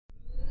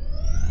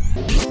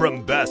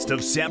From Best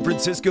of San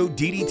Francisco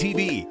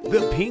DDTV,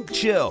 The Pink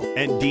Chill,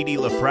 and Dee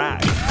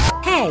LaFrac.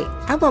 Hey,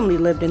 I've only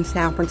lived in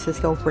San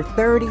Francisco for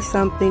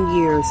 30-something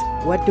years.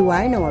 What do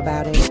I know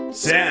about it?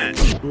 San.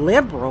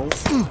 Liberals?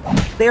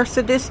 They're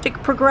sadistic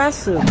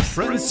progressives.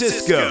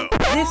 Francisco.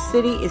 This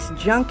city is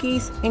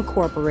Junkies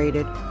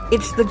Incorporated.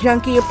 It's the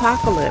junkie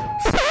apocalypse.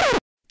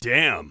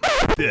 Damn,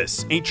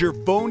 this ain't your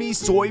phony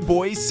soy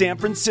boy San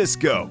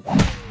Francisco.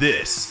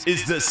 This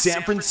is the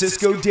San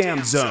Francisco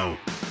Dam Zone.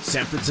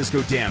 San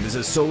Francisco Dam is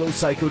a solo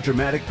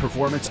psychodramatic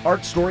performance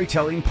art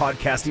storytelling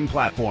podcasting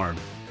platform.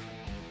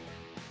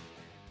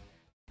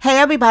 Hey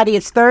everybody,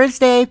 it's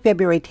Thursday,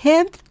 February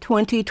 10th,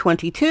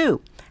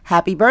 2022.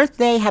 Happy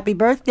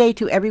birthday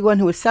to everyone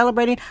who is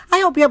celebrating.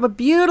 I hope you have a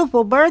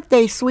beautiful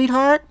birthday,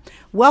 sweetheart.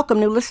 Welcome,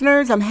 new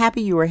listeners. I'm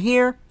happy you are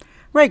here.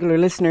 Regular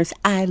listeners,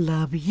 I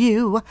love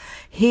you.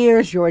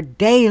 Here's your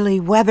daily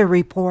weather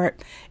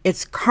report.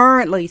 It's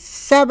currently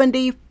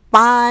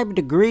 75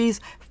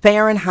 degrees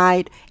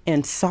Fahrenheit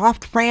in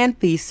soft Fran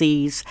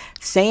feces,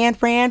 San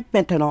Fran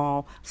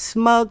fentanyl,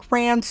 smug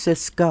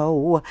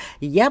Francisco.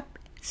 Yep.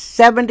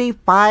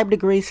 75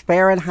 degrees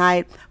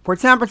Fahrenheit. For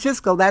San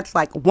Francisco, that's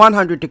like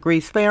 100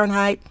 degrees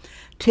Fahrenheit.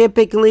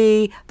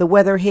 Typically, the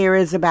weather here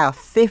is about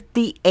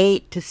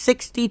 58 to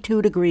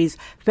 62 degrees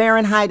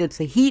Fahrenheit. It's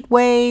a heat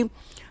wave.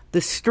 The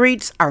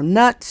streets are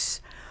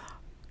nuts.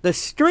 The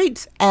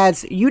streets,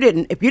 if you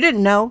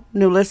didn't know,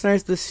 new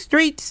listeners, the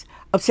streets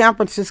of San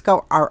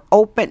Francisco are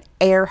open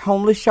air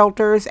homeless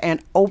shelters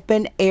and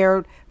open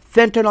air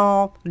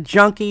fentanyl,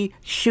 junkie,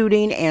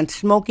 shooting, and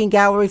smoking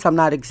galleries. I'm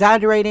not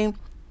exaggerating.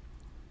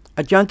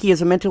 A junkie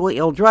is a mentally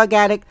ill drug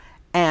addict,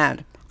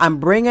 and I'm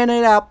bringing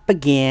it up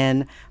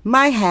again.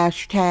 My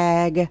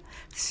hashtag,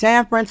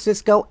 San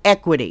Francisco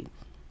Equity.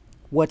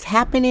 What's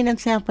happening in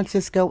San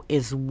Francisco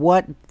is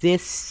what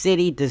this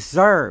city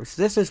deserves.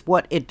 This is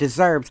what it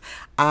deserves.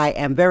 I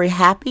am very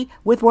happy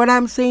with what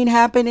I'm seeing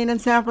happening in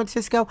San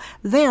Francisco.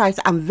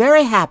 I'm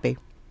very happy.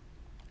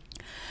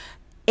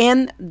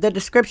 In the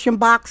description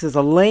box is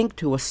a link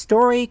to a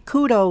story.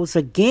 Kudos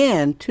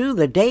again to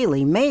the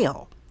Daily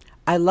Mail.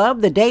 I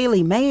love the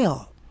Daily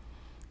Mail.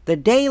 The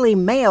Daily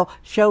Mail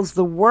shows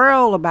the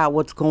world about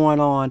what's going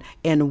on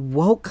in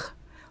woke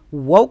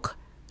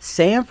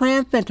San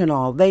Fran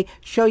fentanyl. They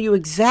show you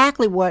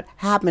exactly what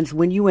happens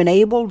when you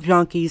enable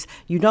junkies.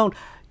 You don't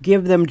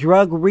give them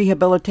drug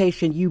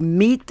rehabilitation. You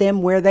meet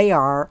them where they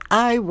are.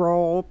 I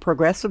roll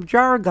progressive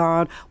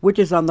jargon, which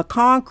is on the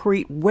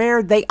concrete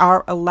where they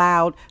are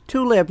allowed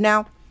to live.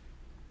 Now,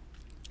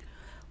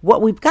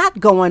 what we've got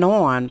going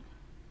on,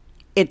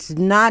 it's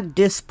not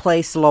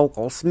displaced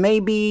locals.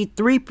 Maybe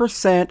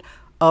 3%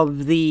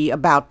 of the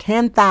about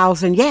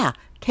 10,000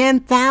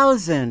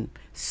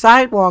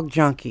 sidewalk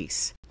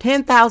junkies.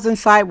 10,000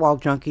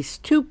 sidewalk junkies,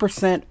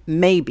 2%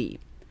 maybe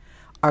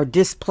are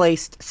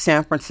displaced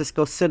San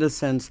Francisco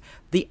citizens.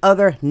 The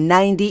other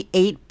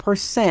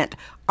 98%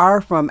 are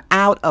from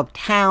out of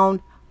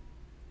town.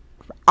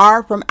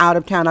 I've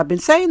been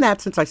saying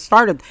that since I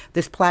started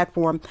this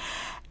platform.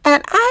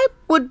 And I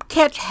would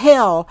catch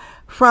hell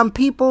from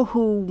people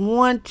who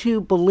want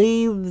to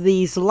believe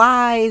these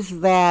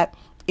lies that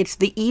it's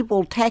the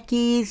evil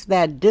techies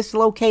that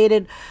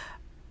dislocated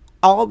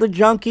all the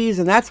junkies,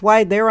 and that's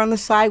why they're on the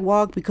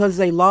sidewalk, because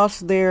they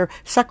lost their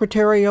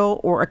secretarial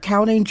or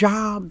accounting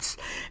jobs,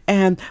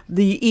 and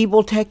the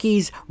evil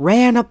techies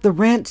ran up the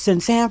rents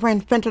in San Fran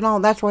fentanyl,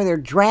 and that's why they're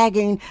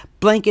dragging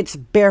blankets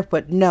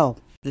barefoot. No.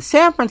 The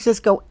San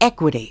Francisco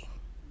Equity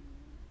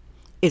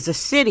is a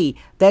city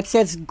that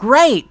says,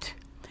 great,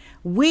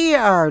 we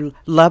are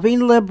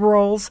loving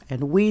liberals,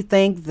 and we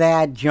think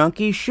that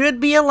junkies should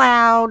be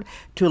allowed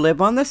to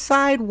live on the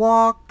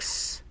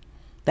sidewalks.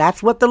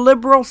 That's what the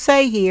liberals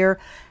say here.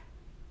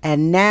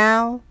 And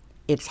now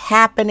it's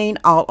happening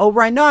all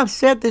over. I know I've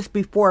said this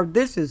before.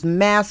 This is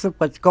massive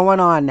what's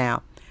going on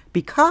now.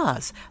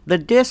 Because the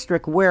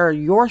district where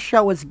your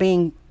show is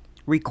being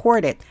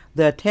recorded,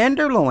 the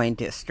Tenderloin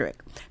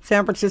District,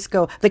 San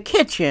Francisco, the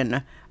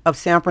kitchen of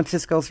San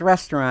Francisco's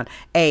restaurant,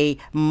 a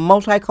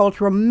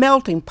multicultural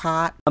melting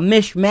pot, a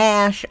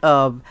mishmash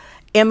of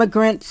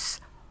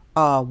immigrants,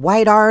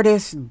 white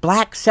artists,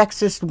 black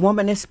sexist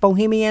womanist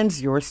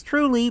bohemians, yours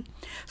truly,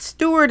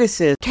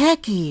 stewardesses,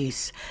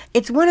 techies.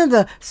 It's one of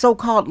the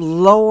so-called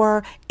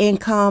lower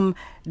income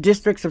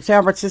districts of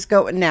San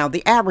Francisco. Now,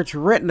 the average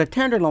rent in the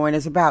Tenderloin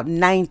is about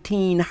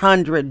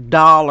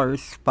 $1,900,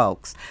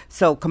 folks.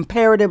 So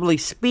comparatively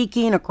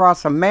speaking,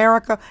 across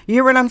America, you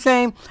hear what I'm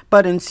saying?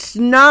 But in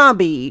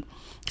snobby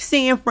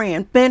San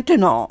Fran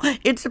fentanyl,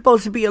 it's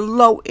supposed to be a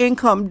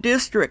low-income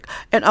district,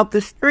 and up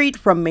the street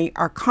from me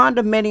are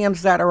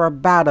condominiums that are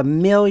about $1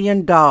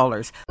 million.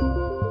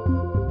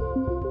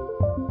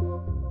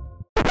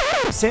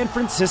 San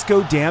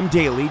Francisco Dam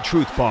Daily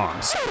Truth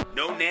Bombs.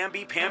 No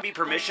namby-pamby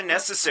permission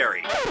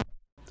necessary.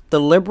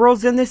 The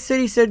liberals in this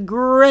city said,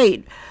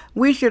 great,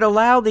 we should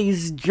allow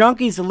these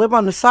junkies to live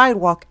on the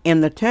sidewalk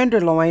in the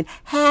Tenderloin.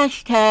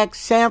 Hashtag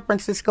San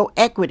Francisco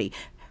Equity.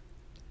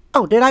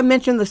 Oh, did I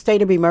mention the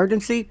state of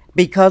emergency?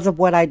 Because of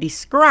what I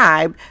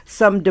described,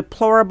 some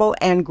deplorable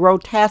and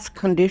grotesque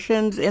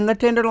conditions in the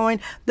Tenderloin,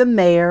 the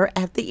mayor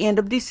at the end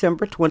of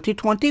December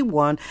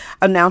 2021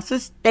 announced a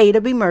state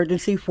of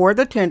emergency for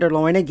the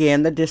Tenderloin,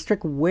 again, the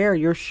district where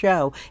your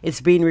show is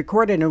being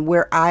recorded and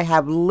where I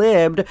have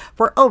lived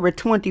for over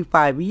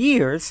 25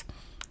 years.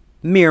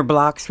 Mere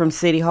blocks from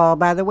City Hall,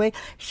 by the way.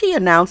 She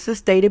announced a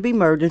state of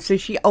emergency.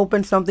 She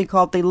opened something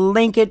called the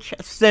Linkage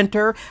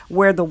Center,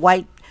 where the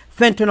white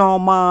fentanyl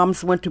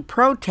moms went to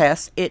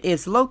protest. It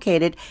is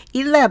located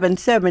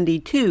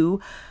 1172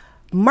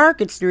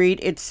 Market Street.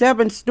 It's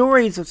 7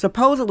 stories of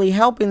supposedly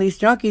helping these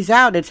junkies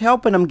out. It's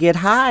helping them get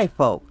high,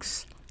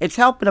 folks. It's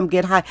helping them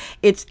get high.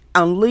 It's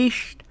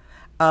unleashed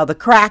the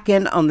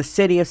Kraken on the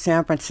city of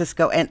San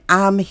Francisco, and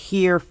I'm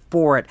here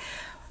for it.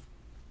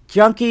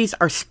 Junkies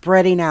are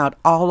spreading out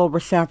all over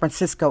San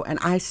Francisco, and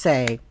I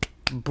say,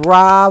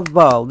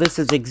 bravo. This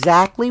is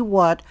exactly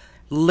what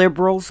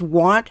liberals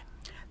want.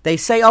 They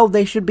say, oh,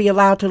 they should be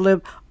allowed to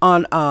live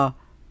on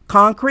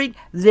concrete.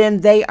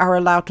 Then they are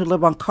allowed to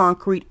live on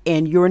concrete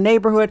in your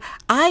neighborhood.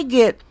 I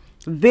get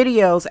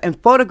videos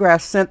and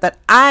photographs sent that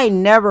I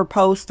never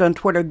post on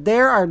Twitter.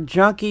 There are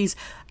junkies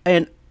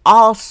in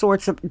all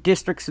sorts of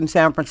districts in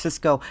San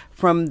Francisco,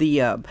 from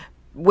the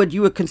what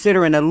you would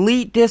consider an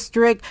elite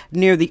district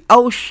near the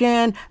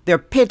ocean. They're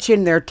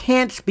pitching their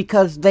tents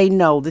because they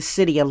know the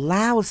city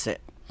allows it.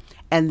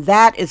 And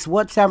that is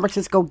what San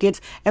Francisco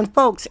gets. And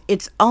folks,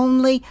 it's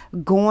only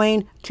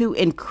going to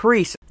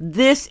increase.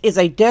 This is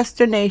a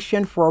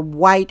destination for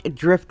white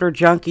drifter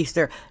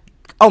junkies.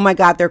 Oh my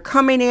God, they're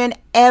coming in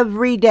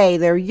every day.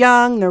 They're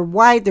young, they're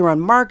white, they're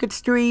on Market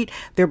Street,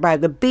 they're by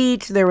the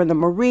beach, they're in the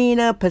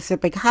Marina,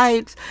 Pacific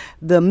Heights,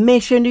 the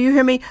Mission, do you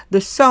hear me? The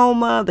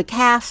Soma, the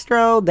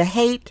Castro, the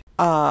Haight,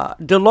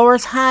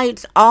 Dolores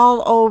Heights,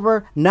 all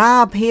over,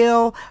 Nob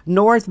Hill,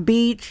 North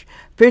Beach,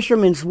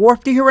 Fisherman's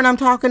Wharf. Do you hear what I'm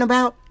talking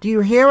about? Do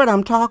you hear what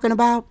I'm talking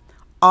about?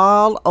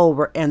 All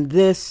over. And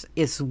this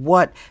is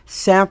what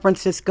San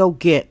Francisco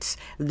gets.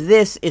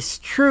 This is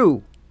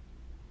true.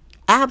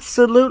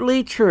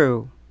 Absolutely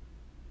true.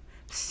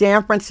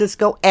 San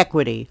Francisco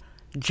equity.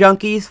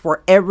 Junkies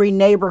for every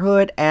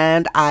neighborhood.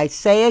 And I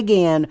say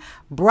again,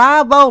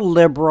 bravo,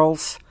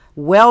 liberals.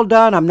 Well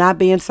done. I'm not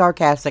being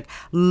sarcastic.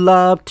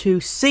 Love to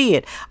see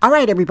it. All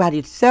right, everybody.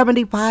 It's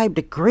 75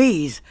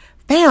 degrees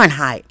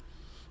Fahrenheit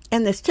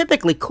in this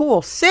typically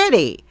cool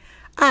city.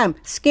 I'm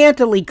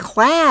scantily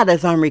clad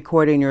as I'm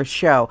recording your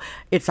show.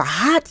 It's a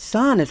hot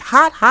sun. It's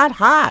hot, hot,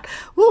 hot.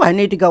 Ooh, I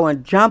need to go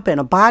and jump in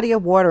a body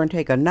of water and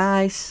take a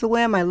nice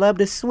swim. I love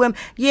to swim.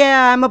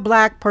 Yeah, I'm a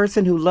black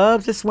person who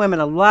loves to swim,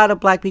 and a lot of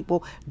black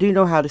people do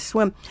know how to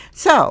swim.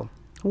 So,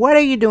 what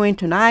are you doing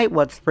tonight?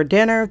 What's for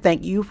dinner?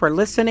 Thank you for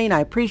listening. I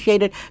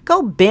appreciate it.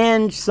 Go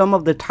binge some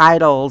of the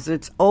titles.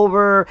 It's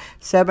over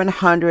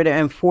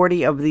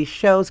 740 of these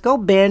shows. Go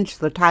binge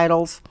the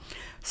titles.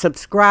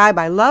 Subscribe.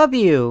 I love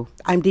you.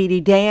 I'm Dee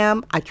Dee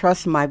Dam. I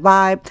trust my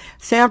vibe.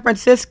 San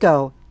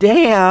Francisco.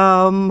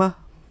 Damn.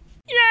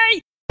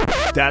 Yay!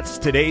 That's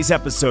today's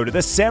episode of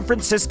the San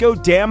Francisco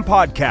Dam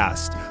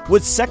Podcast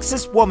with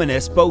sexist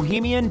womanist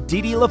bohemian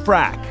Dee Dee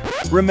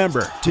LaFrac.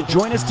 Remember to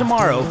join us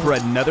tomorrow for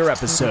another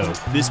episode.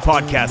 This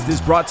podcast is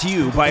brought to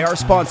you by our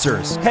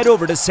sponsors. Head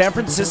over to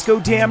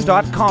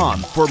sanfranciscodam.com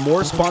for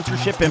more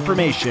sponsorship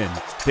information.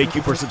 Thank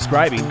you for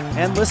subscribing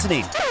and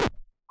listening.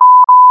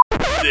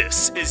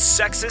 This is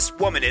Sexist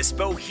Womanist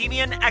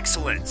Bohemian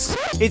Excellence.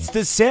 It's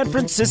the San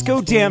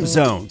Francisco Dam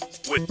Zone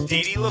with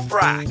Dee Dee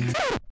LaFrac.